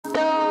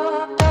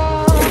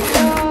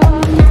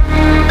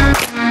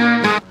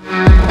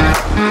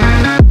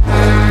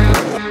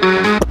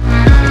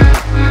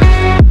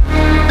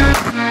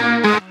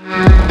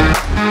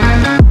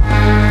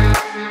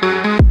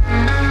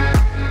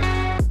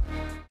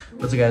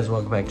What's up guys,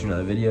 welcome back to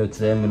another video.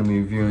 Today I'm going to be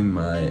reviewing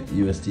my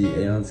USD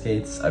AEON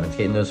skates. I've been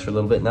skating those for a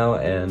little bit now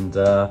and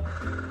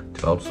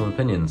developed some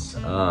opinions.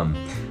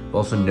 I've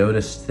also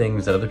noticed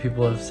things that other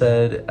people have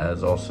said,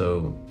 I've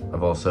also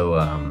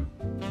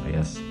I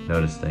guess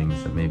noticed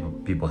things that maybe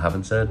people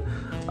haven't said.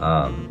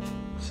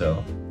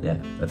 So yeah,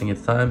 I think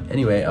it's time.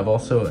 Anyway, I've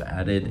also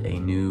added a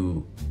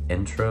new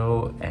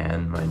intro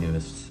and my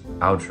newest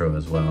outro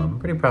as well. I'm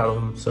pretty proud of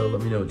them, so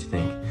let me know what you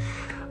think.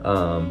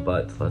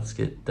 But let's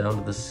get down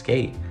to the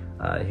skate.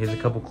 Here's a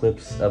couple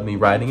clips of me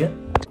riding it.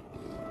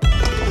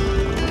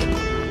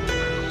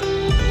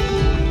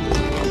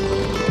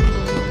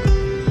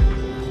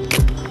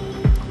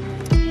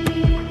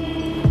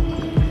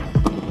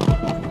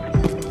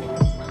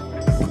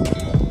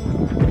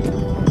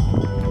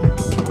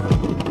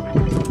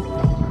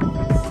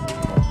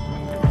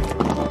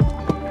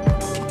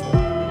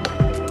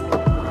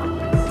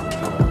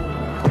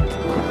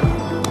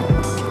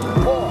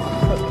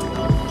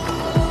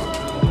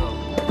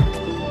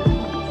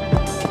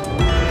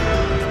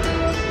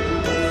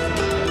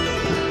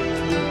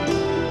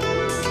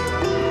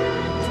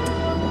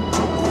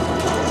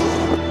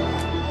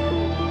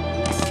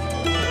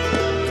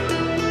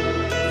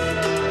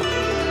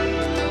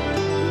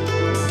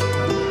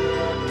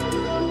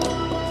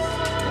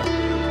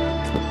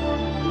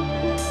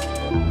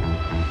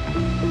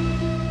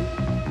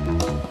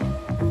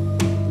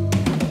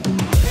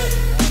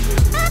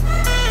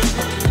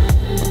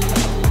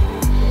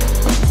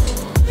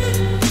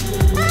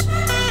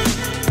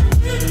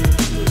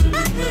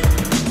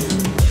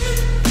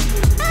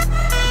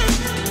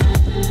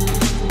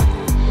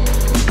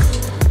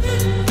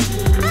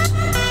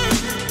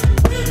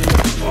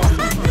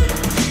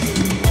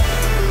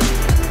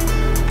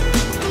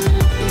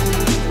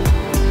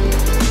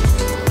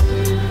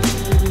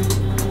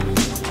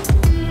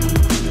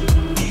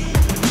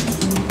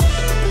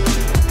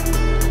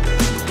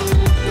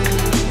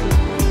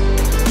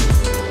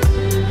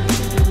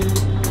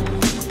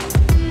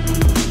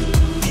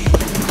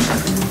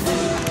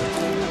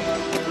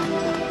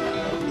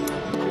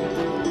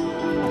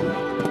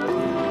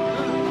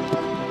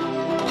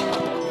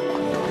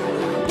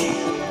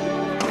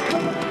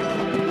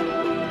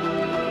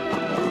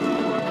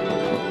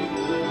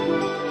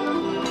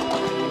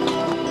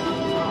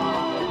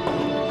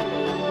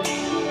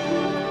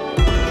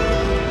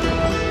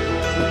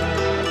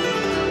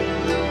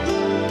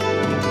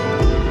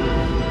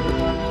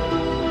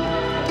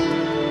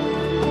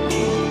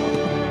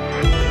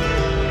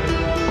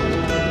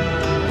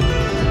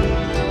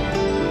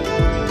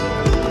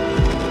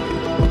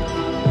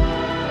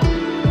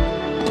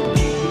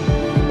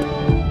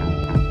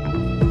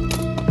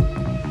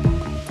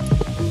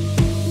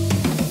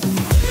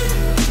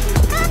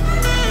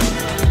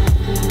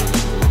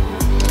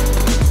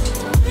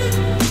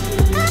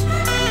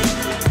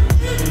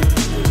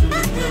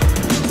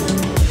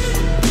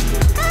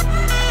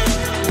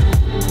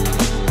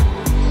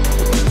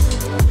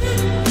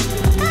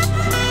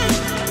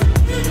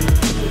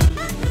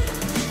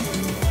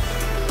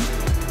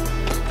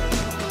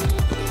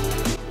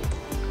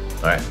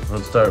 Alright,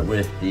 let's start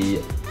with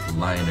the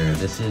liner.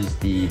 This is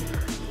the,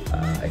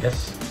 I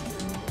guess,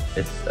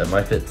 it's a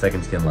My Fit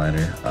Second Skin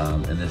liner,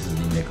 and this is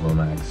the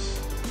Lomax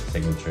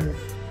signature,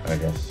 I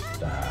guess,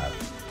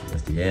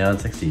 USD AEON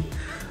 60.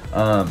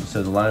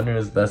 So the liner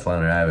is the best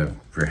liner I've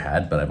ever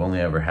had, but I've only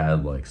ever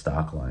had like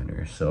stock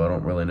liners, so I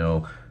don't really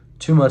know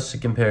too much to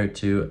compare it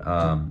to.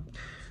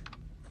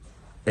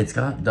 It's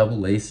got double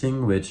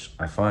lacing, which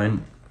I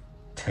find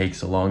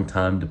takes a long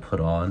time to put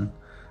on.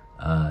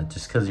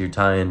 Just because you're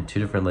tying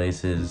two different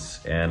laces,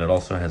 and it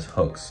also has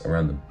hooks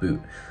around the boot.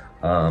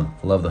 I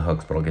love the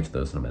hooks, but I'll get to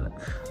those in a minute.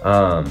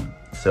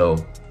 So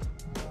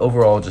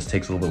overall, it just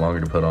takes a little bit longer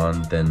to put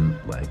on than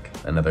like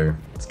another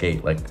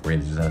skate like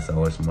Razor's SL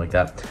or something like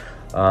that.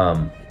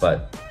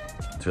 But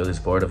it's really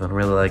sportive and I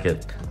really like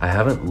it. I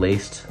haven't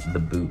laced the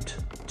boot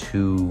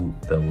to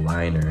the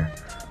liner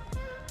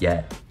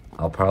yet.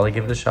 I'll probably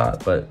give it a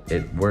shot, but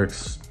it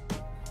works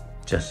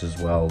just as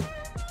well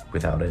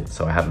without it,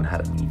 so I haven't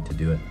had a need to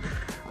do it.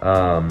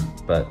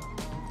 But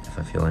if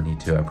I feel I need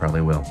to, I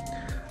probably will.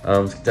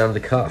 Let's get down to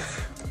the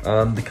cuff.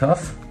 The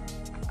cuff,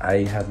 I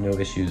have no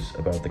issues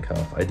about the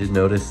cuff. I did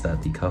notice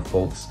that the cuff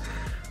bolts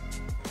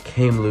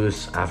came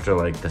loose after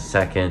like the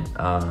second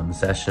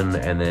session,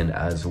 and then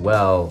as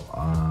well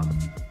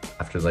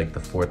after like the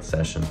fourth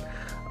session.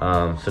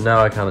 So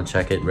now I kind of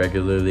check it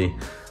regularly,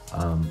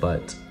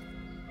 but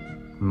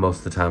most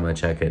of the time I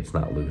check it, it's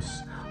not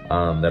loose.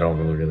 That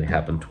don't really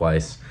happen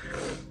twice.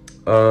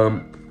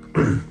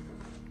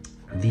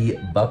 The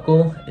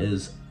buckle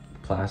is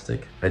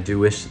plastic. I do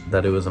wish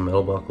that it was a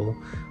metal buckle.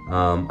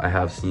 I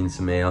have seen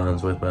some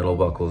AEONs with metal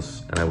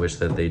buckles, and I wish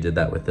that they did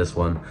that with this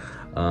one,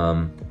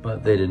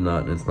 but they did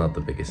not, and it's not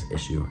the biggest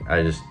issue.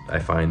 I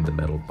find the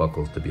metal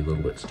buckles to be a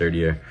little bit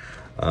sturdier.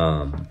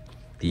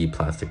 The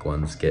plastic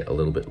ones get a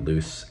little bit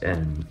loose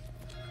and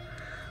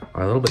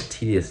are a little bit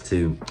tedious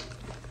to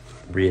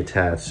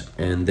reattach,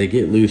 and they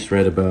get loose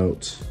right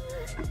about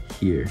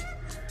here.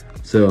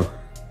 So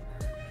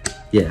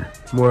yeah,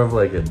 more of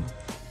like a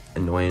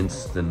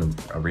annoyance than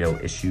a real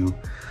issue.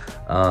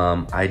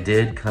 I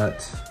did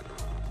cut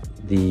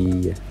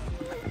the,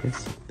 I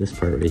guess this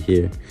part right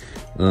here,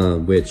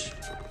 which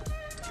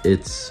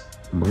it's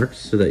marked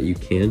so that you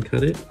can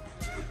cut it.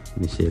 Let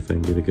me see if I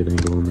can get a good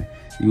angle on there.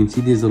 You can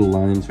see these little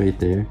lines right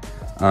there,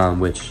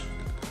 which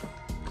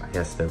I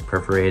guess they're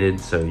perforated,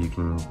 so you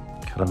can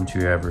cut them to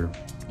wherever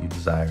you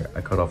desire.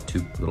 I cut off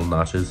 2 little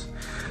notches,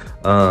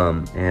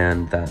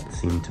 and that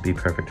seemed to be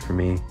perfect for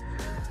me.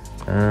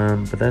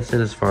 But that's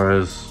it as far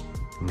as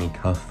any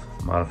cuff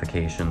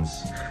modifications.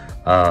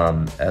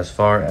 As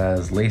far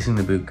as lacing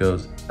the boot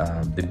goes,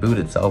 the boot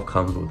itself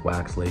comes with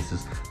wax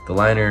laces. The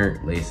liner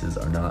laces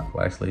are not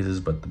wax laces,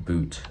 but the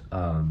boot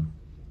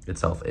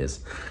itself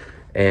is.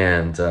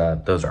 And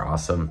those are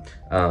awesome.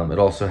 It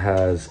also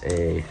has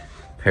a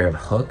pair of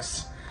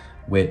hooks,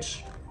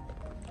 which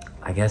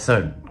I guess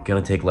are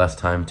gonna take less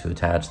time to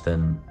attach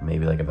than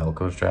maybe like a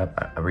Velcro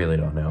strap. I really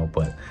don't know,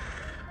 but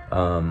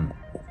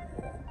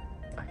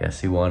I guess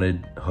he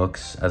wanted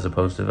hooks as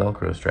opposed to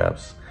Velcro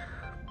straps.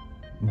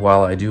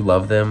 While I do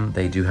love them,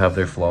 they do have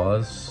their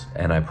flaws,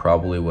 and I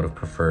probably would have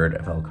preferred a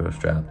Velcro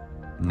strap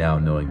now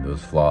knowing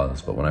those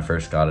flaws. But when I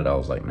first got it, I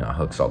was like, no,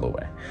 hooks all the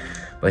way.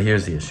 But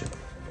here's the issue.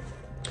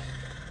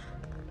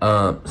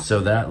 So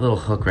that little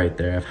hook right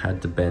there, I've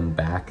had to bend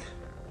back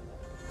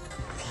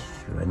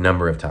a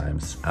number of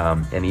times.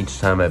 And each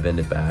time I bend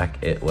it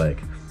back, it like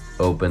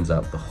opens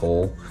up the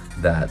hole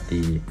that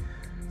the,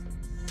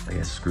 I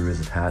guess, screw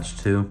is attached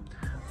to,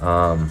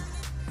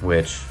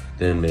 which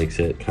then makes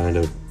it kind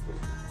of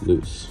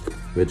loose,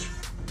 which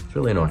is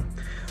really annoying.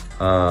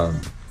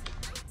 And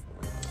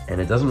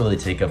it doesn't really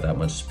take up that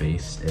much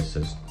space. It's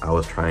just, I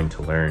was trying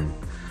to learn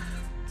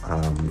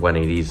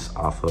 180s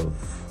off of,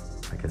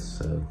 I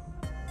guess, a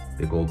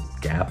big old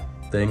gap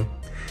thing,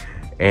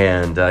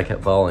 and I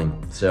kept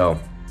falling. So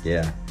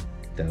yeah,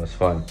 that was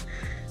fun.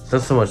 It's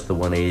not so much the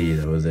 180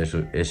 that was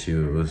the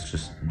issue, it was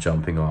just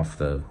jumping off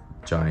the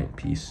giant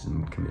piece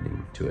and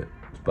committing to it.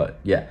 But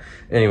yeah,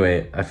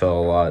 anyway, I fell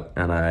a lot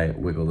and I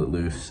wiggled it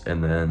loose,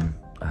 and then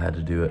I had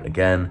to do it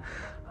again,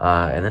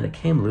 and then it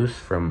came loose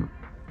from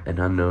an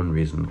unknown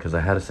reason, because I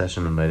had a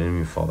session and I didn't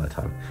even fall that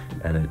time,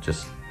 and it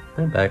just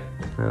went back,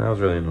 and that was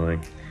really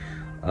annoying.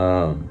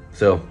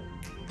 So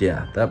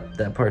yeah,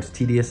 that part's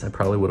tedious. I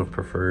probably would have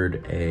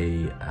preferred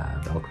a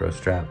Velcro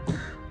strap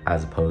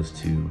as opposed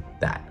to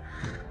that.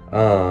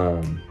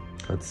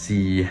 Let's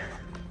see,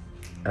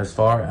 as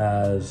far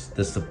as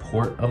the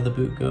support of the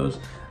boot goes,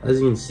 as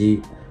you can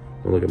see,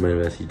 I'll look at my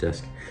messy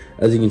desk.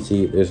 As you can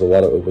see, there's a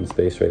lot of open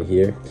space right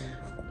here.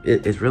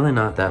 It's really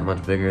not that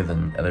much bigger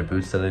than other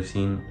boots that I've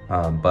seen,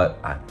 but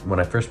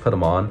when I first put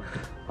them on,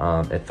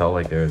 it felt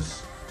like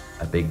there's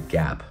a big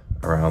gap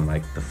around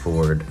like the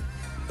forward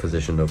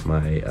position of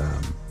my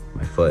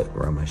my foot,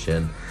 around my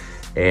shin.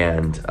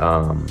 And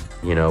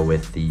you know,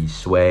 with the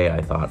sway,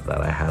 I thought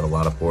that I had a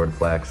lot of forward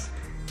flex.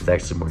 It's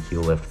actually more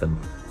heel lift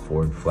than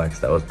forward flex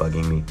that was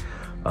bugging me.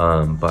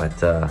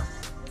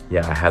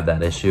 Yeah, I had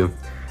that issue.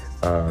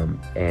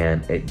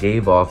 And it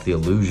gave off the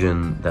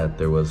illusion that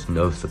there was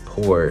no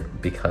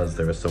support because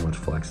there was so much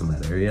flex in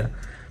that area.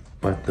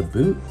 But the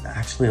boot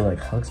actually like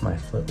hugs my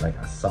foot like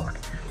a sock,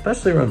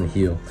 especially around the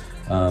heel.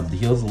 The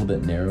heel's a little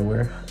bit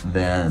narrower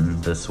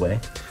than the sway.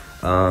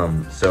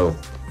 So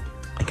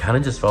it kind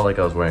of just felt like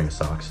I was wearing a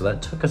sock. So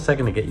that took a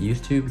second to get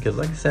used to, because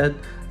like I said,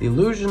 the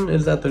illusion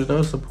is that there's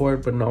no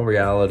support, but in all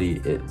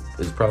reality, it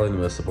is probably the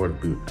most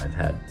supportive boot I've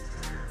had,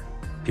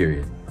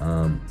 period.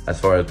 As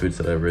far as boots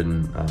that I've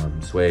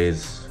ridden,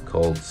 Sways,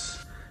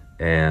 Colts,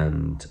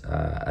 and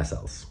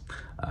SLs.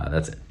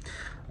 That's it.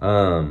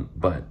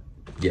 But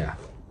yeah,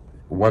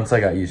 once I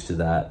got used to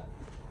that,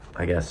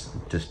 I guess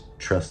just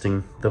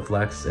trusting the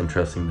flex and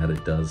trusting that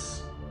it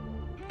does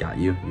got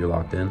you, you're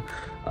locked in,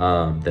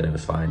 then it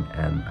was fine,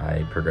 and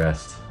I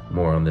progressed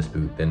more on this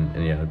boot than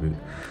any other boot.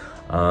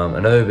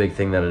 Another big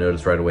thing that I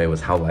noticed right away was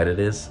how light it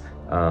is.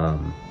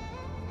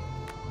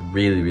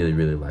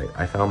 Really light.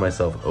 I found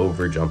myself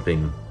over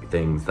jumping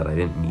things that I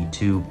didn't need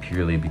to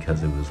purely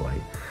because it was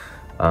light,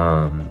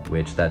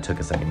 which that took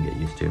a second to get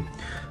used to.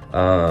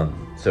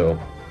 So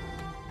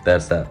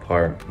that's that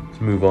part.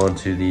 Let's move on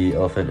to the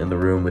elephant in the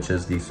room, which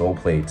is the sole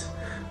plate.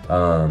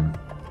 I'll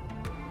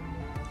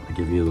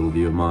give you a little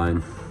view of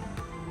mine.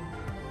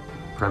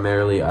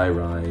 Primarily I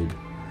ride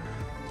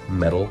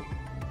metal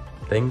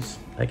things,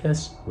 I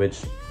guess,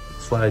 which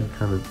slide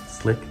kind of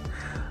slick,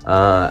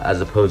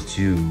 as opposed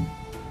to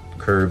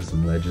curves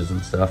and ledges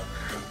and stuff.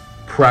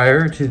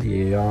 Prior to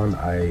the AEON,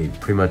 I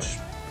pretty much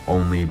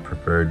only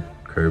preferred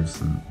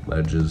curves and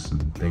ledges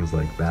and things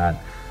like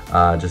that,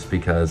 just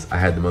because I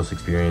had the most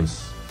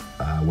experience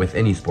with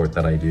any sport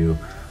that I do,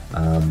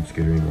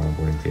 scootering,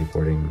 longboarding,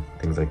 skateboarding,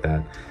 things like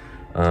that,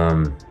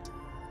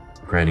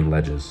 grinding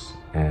ledges,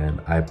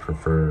 and I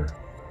prefer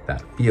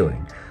that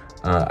feeling.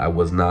 I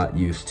was not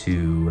used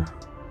to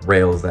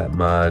rails that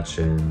much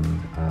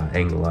and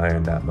angle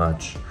iron that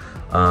much,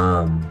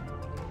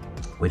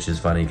 which is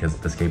funny because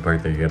the skate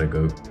park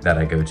that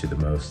I go to the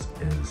most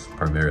is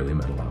primarily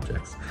metal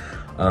objects.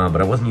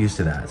 But I wasn't used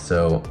to that,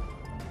 so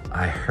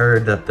I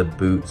heard that the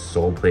boot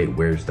sole plate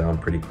wears down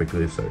pretty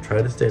quickly, so I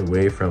try to stay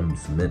away from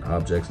cement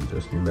objects and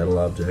just new metal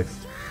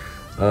objects.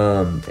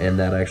 And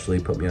that actually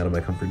put me out of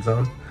my comfort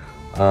zone,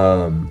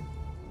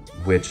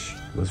 which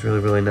was really,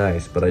 really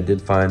nice. But I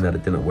did find that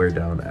it didn't wear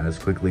down as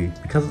quickly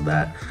because of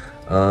that.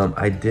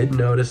 I did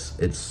notice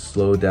it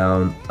slowed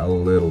down a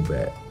little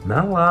bit.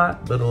 Not a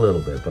lot, but a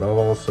little bit. But I've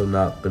also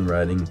not been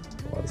riding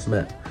a lot of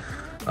cement.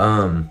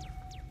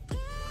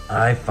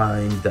 I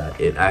find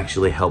that it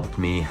actually helped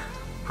me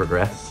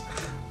progress,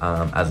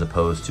 as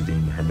opposed to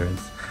being a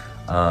hindrance.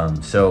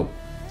 So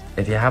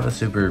if you have a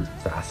super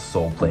fast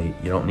sole plate,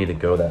 you don't need to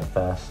go that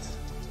fast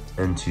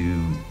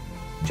into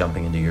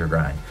jumping into your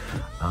grind,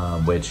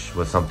 which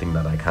was something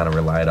that I kind of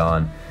relied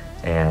on.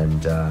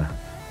 And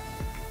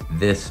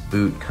this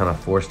boot kind of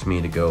forced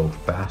me to go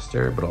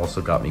faster, but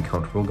also got me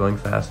comfortable going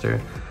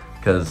faster,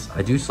 because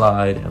I do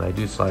slide, and I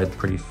do slide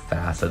pretty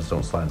fast. I just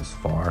don't slide as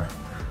far,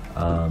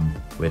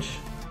 which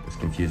is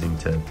confusing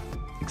to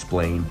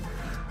explain.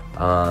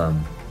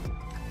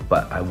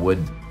 But I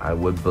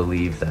would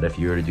believe that if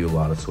you were to do a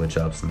lot of switch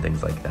ups and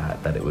things like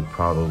that, that it would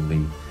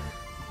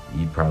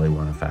you'd probably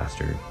want a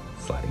faster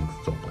sliding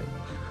sole plate.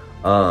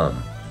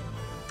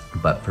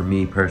 But for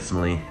me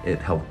personally, it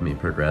helped me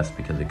progress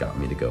because it got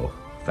me to go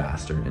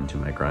faster into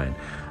my grind.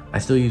 I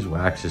still use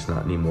wax, just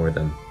not any more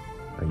than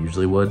I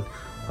usually would.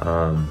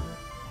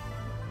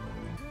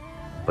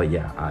 But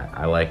yeah,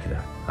 I like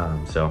that.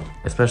 So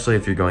especially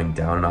if you're going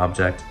down an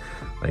object,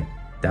 like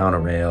down a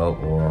rail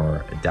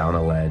or down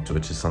a ledge,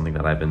 which is something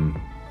that I've been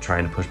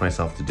trying to push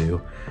myself to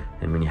do.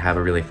 And when you have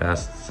a really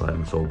fast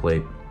sliding sole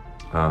plate,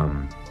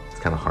 it's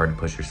kind of hard to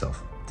push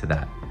yourself to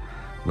that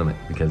limit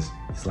because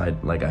you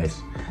slide like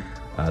ice.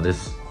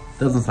 This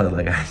doesn't slide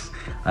like ice.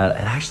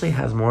 It actually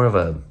has more of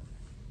a,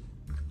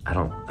 I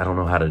don't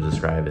know how to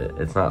describe it.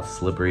 It's not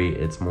slippery.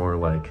 It's more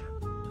like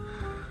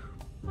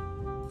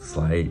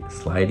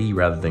slidey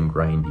rather than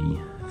grindy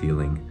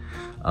feeling.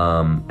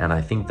 And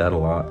I think that a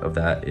lot of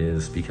that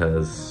is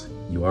because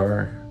you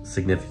are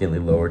significantly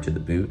lower to the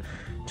boot,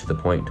 to the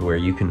point to where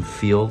you can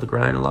feel the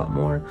grind a lot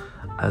more,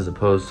 as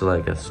opposed to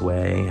like a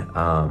sway.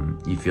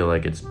 You feel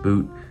like it's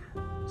boot,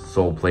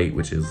 sole plate,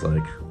 which is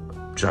like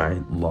a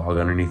giant log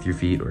underneath your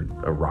feet or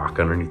a rock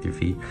underneath your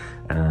feet,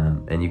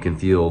 and you can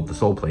feel the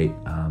sole plate.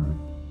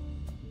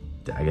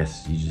 I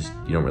guess you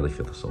don't really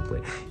feel the sole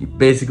plate. You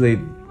basically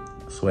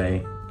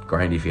sway,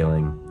 grindy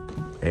feeling,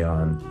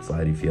 AEON,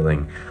 slidey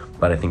feeling.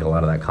 But I think a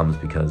lot of that comes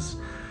because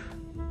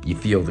you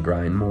feel the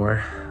grind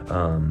more.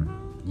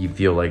 You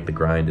feel like the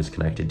grind is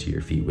connected to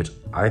your feet, which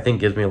I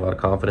think gives me a lot of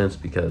confidence,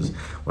 because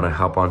when I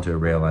hop onto a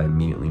rail, I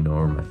immediately know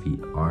where my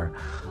feet are.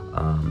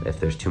 If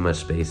there's too much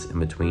space in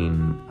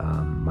between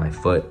my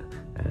foot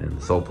and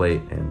the sole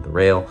plate and the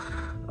rail,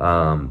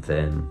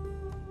 then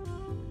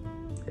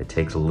it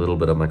takes a little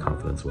bit of my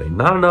confidence away.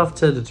 Not enough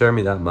to deter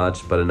me that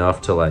much, but enough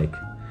to like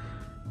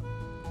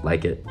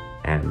it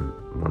and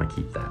want to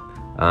keep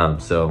that.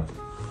 So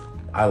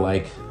I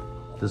like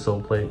the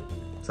sole plate.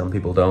 Some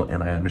people don't,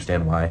 and I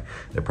understand why.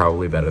 They're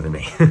probably better than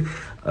me,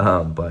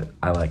 but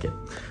I like it.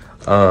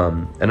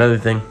 Another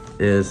thing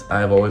is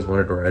I've always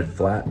wanted to ride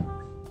flat,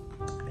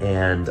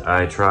 and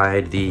I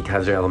tried the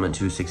Kaiser Element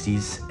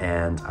 260s,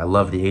 and I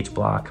love the H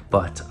block,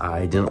 but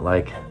I didn't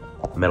like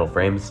metal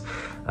frames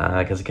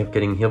because I kept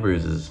getting heel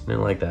bruises.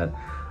 Didn't like that.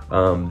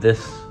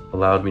 This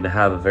allowed me to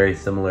have a very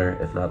similar,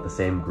 if not the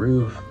same,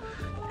 groove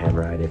and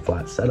ride a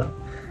flat setup,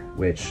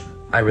 which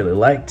I really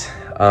liked.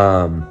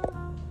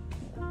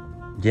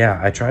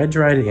 Yeah, I tried to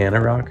ride an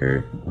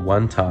anti-rocker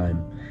one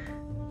time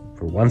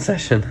for one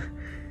session,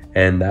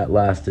 and that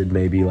lasted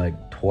maybe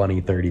like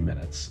 20-30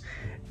 minutes.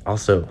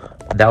 Also,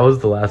 that was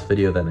the last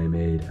video that I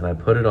made, and I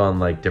put it on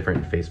like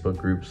different Facebook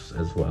groups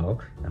as well,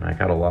 and I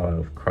got a lot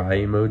of cry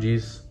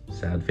emojis,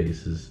 sad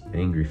faces,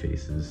 angry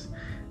faces,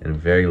 and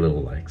very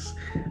little likes,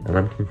 and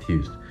I'm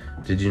confused.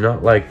 Did you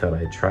not like that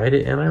I tried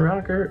it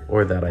anti-rocker,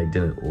 or that I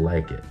didn't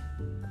like it?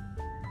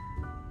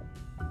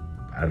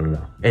 I don't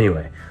know.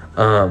 Anyway,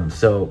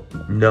 so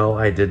no,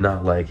 I did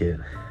not like it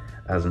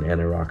as an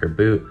anti-rocker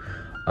boot.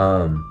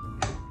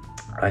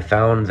 I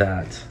found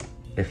that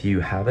if you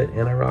have it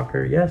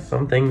anti-rocker, yes,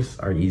 some things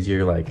are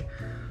easier, like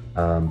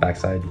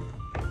backside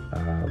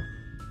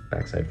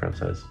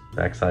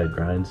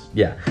grinds.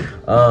 Yeah,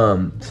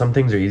 some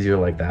things are easier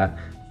like that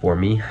for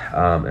me,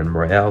 and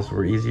Royales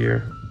were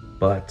easier,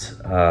 but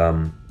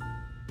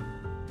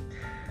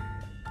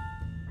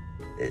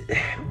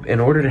in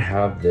order to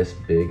have this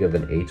big of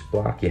an H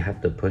block, you have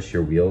to push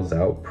your wheels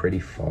out pretty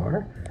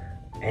far,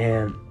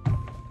 and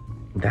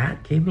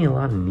that gave me a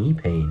lot of knee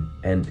pain,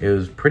 and it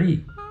was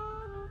pretty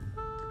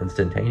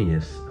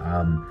instantaneous.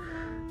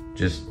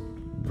 Just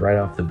right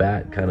off the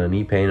bat, kind of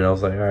knee pain, and I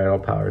was like, all right, I'll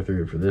power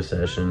through it for this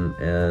session,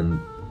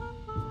 and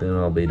then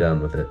I'll be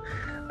done with it.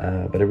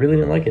 But I really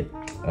didn't like it.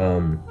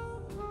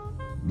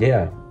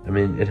 Yeah, I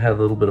mean, it had a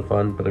little bit of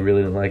fun, but I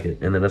really didn't like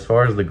it. And then as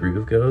far as the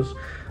groove goes,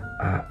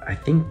 I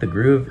think the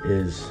groove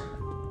is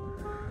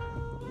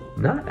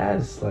not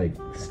as like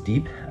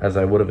steep as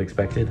I would have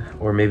expected,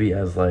 or maybe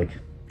as like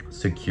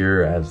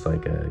secure as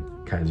like a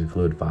Kaiser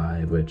Fluid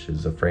 5, which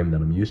is a frame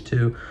that I'm used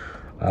to.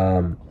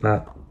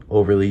 Not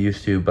overly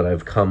used to, but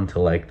I've come to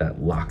like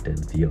that locked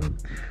in feeling.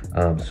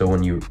 So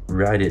when you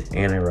ride it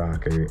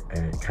anti-rocker,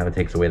 it kind of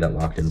takes away that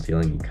locked in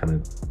feeling. You kind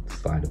of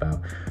slide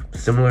about,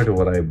 similar to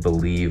what I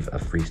believe a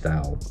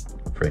freestyle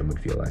frame would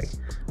feel like,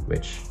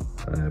 which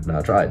I have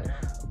not tried,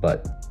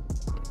 but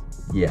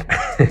yeah.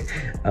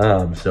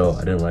 So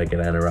I didn't like it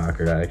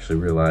anti-rocker. I actually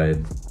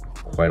relied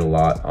quite a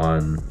lot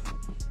on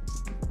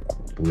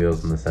the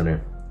wheels in the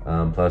center.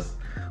 Plus,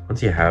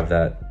 once you have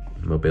that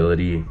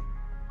mobility,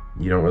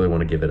 you don't really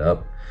want to give it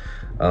up.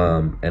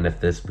 And if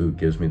this boot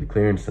gives me the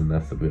clearance, then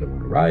that's the boot I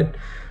want to ride.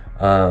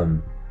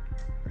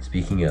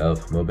 Speaking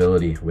of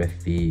mobility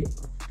with the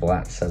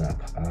flat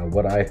setup,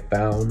 what I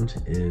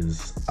found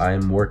is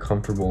I'm more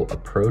comfortable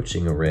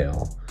approaching a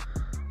rail,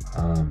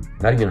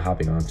 not even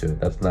hopping onto it.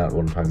 That's not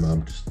what I'm talking about.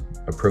 I'm just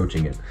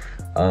approaching it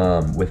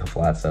with a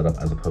flat setup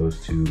as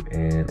opposed to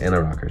an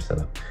anti-rocker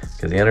setup.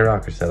 Because the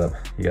anti-rocker setup,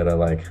 you gotta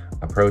like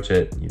approach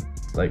it. You,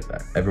 like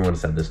everyone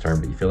said this term,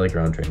 but you feel like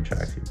you're on train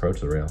tracks. You approach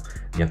the rail,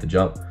 and you have to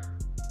jump,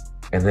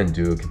 and then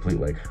do a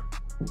complete like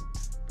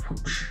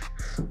whoosh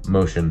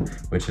motion,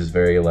 which is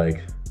very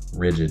like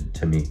rigid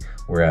to me.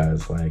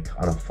 Whereas like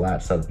on a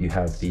flat setup, you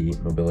have the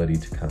mobility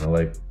to kind of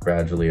like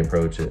gradually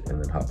approach it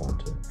and then hop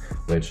onto it,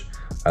 which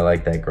I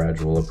like that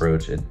gradual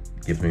approach. It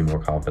gives me more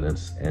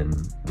confidence in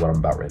what I'm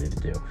about ready to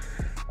do,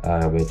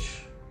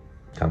 which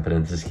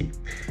confidence is key.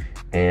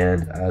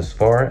 And as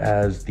far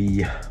as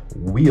the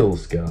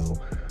wheels go,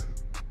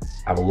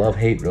 I have a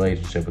love-hate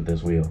relationship with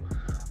this wheel.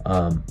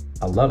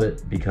 I love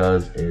it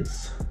because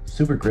it's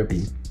super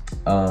grippy,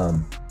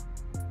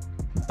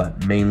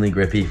 but mainly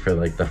grippy for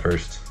like the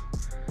first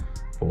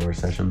 4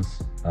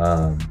 sessions.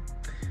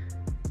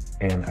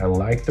 And I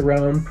like the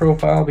round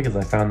profile because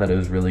I found that it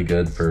was really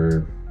good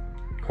for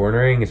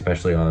cornering,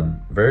 especially on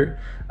vert,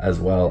 as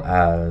well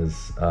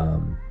as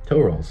toe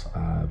rolls.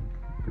 I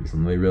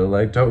recently really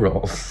like toe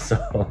rolls,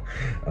 so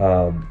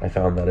I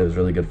found that it was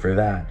really good for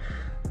that.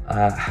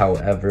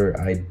 However,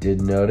 I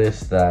did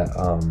notice that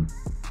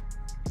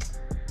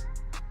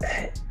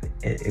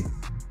it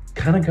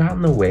kind of got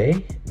in the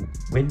way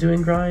when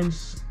doing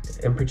grinds,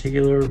 in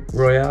particular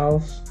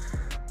royales.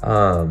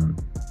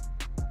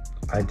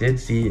 I did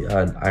see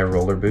an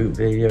iRoller Boot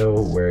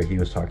video where he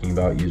was talking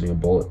about using a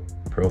bullet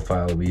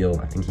profile wheel.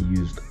 I think he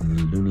used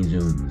Looney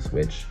Zooms,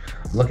 which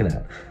I'm looking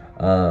at.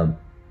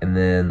 And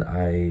then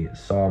I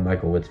saw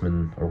Michael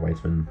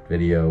Weitzman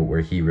video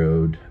where he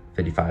rode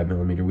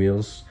 55mm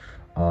wheels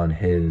on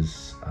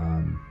his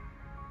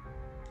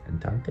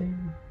Entante?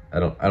 I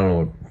don't know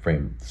what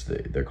frames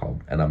they're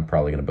called, and I'm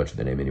probably gonna butcher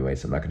the name anyway,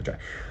 so I'm not gonna try.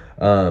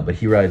 But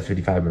he rides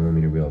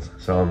 55mm wheels,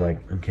 so I'm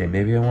like, okay,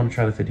 maybe I want to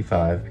try the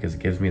 55 because it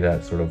gives me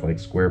that sort of like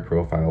square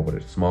profile, but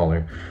it's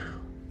smaller.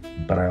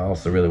 But I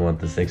also really want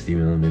the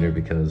 60mm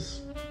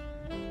because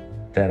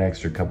that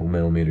extra couple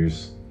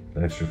millimeters,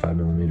 that extra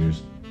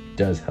 5mm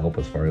does help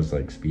as far as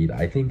like speed,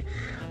 I think.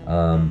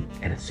 And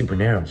it's super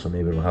narrow, so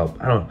maybe it'll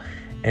help. I don't know.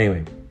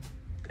 Anyway,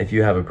 if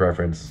you have a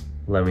preference,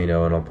 let me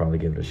know and I'll probably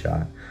give it a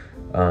shot.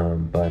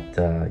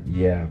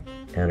 Yeah,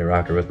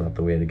 anti-rocker was not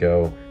the way to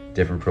go.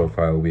 Different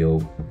profile wheel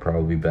would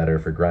probably be better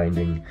for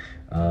grinding,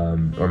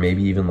 or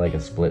maybe even like a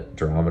split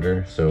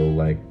durometer, so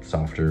like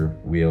softer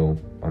wheel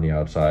on the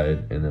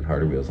outside and then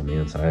harder wheels on the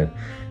inside.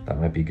 That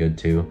might be good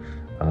too.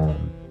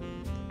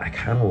 I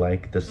kind of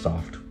like the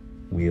soft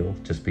wheel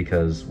just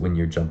because when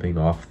you're jumping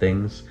off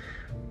things,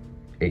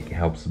 it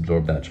helps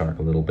absorb that shock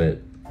a little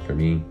bit. For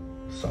me,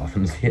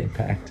 softens the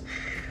impact.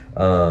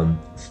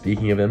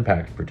 Speaking of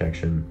impact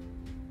protection,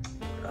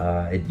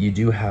 you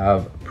do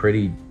have a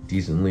pretty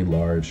decently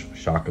large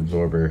shock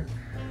absorber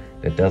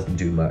that doesn't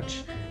do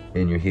much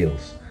in your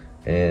heels,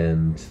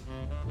 and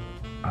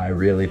I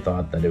really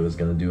thought that it was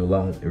going to do a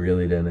lot. It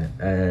really didn't.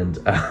 And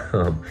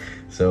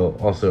so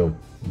also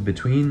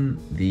between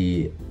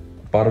the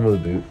bottom of the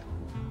boot,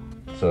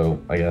 so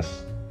I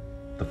guess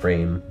the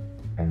frame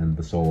and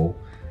the sole,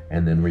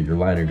 and then where your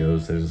liner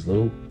goes, there's this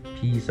little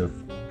piece of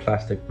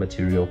plastic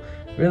material,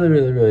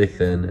 really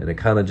thin, and it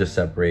kind of just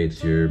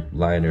separates your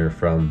liner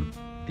from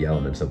the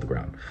elements of the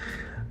ground.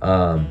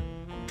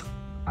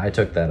 I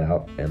took that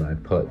out and I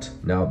put,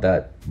 now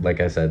that,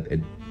 like I said, it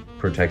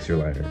protects your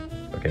liner.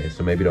 Okay,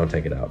 so maybe don't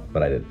take it out,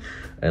 but I did.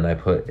 And I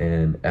put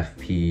in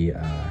FP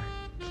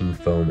King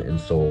Foam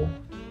insole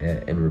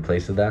in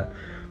replace of that.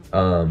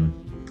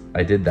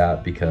 I did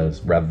that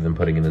because rather than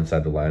putting it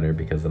inside the liner,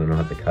 because then I don't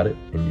have to cut it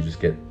and you just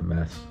get a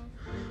mess,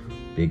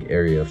 big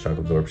area of shock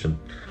absorption.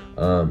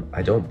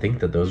 I don't think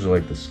that those are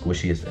like the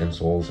squishiest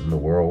insoles in the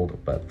world,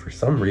 but for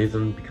some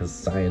reason, because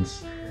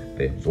science,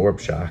 they absorb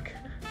shock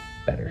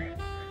better.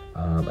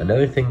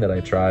 Another thing that I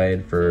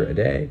tried for a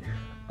day,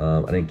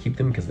 I didn't keep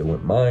them because they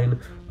weren't mine,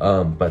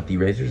 but the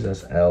Razors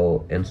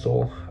SL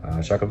insole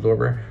shock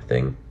absorber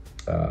thing,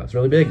 it's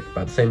really big,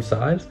 about the same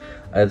size.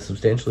 It's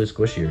substantially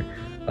squishier,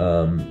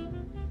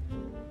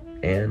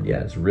 and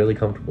yeah, it's really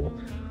comfortable.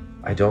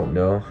 I don't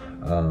know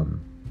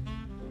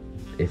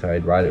if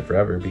I'd ride it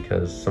forever,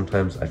 because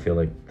sometimes I feel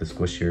like the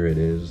squishier it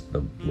is,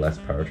 the less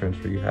power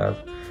transfer you have,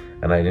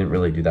 and I didn't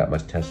really do that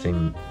much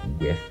testing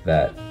with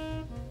that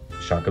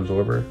shock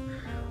absorber.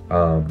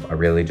 I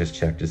really just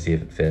checked to see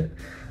if it fit,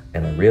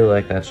 and I really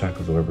like that shock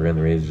absorber in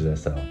the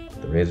Razors SL.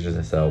 The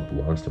Razors SL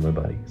belongs to my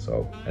buddy,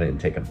 so I didn't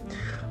take him.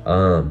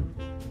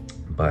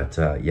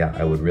 Yeah,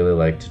 I would really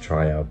like to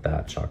try out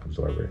that shock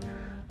absorber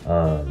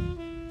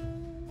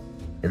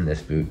in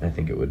this boot. I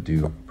think it would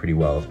do pretty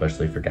well,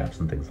 especially for gaps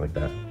and things like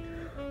that.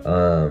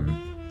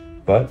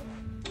 But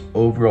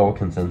overall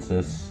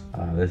consensus,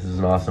 this is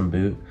an awesome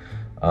boot.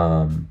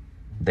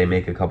 They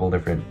make a couple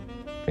different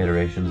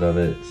iterations of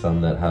it,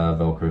 some that have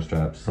Velcro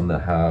straps, some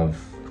that have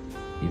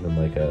even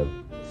like a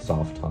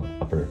soft top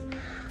upper,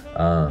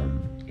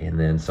 and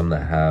then some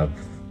that have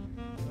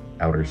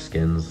outer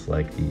skins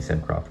like the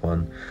Sandcroft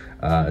one,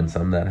 and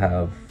some that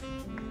have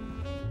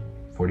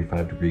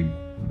 45-degree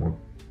more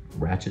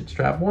ratchet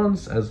strap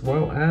ones, as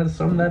well as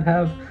some that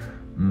have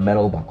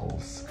metal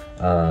buckles,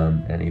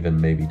 and even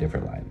maybe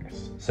different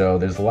liners. So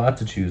there's a lot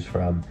to choose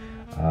from.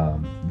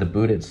 The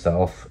boot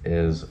itself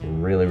is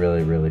really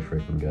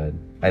freaking good.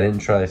 I didn't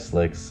try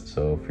slicks,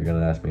 so if you're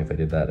gonna ask me if I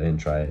did that, I didn't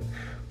try it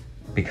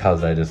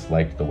because I just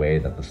liked the way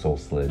that the sole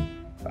slid.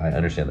 I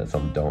understand that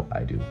some don't,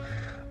 I do.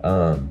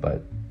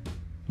 But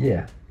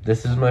yeah,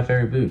 this is my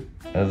favorite boot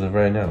as of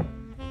right now.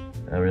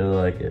 I really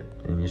like it,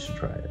 and you should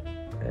try it.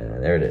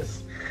 And there it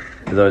is.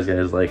 As always,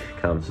 guys, like,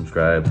 comment,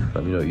 subscribe.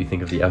 Let me know what you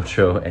think of the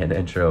outro and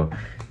intro,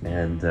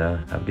 and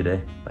have a good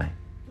day. Bye.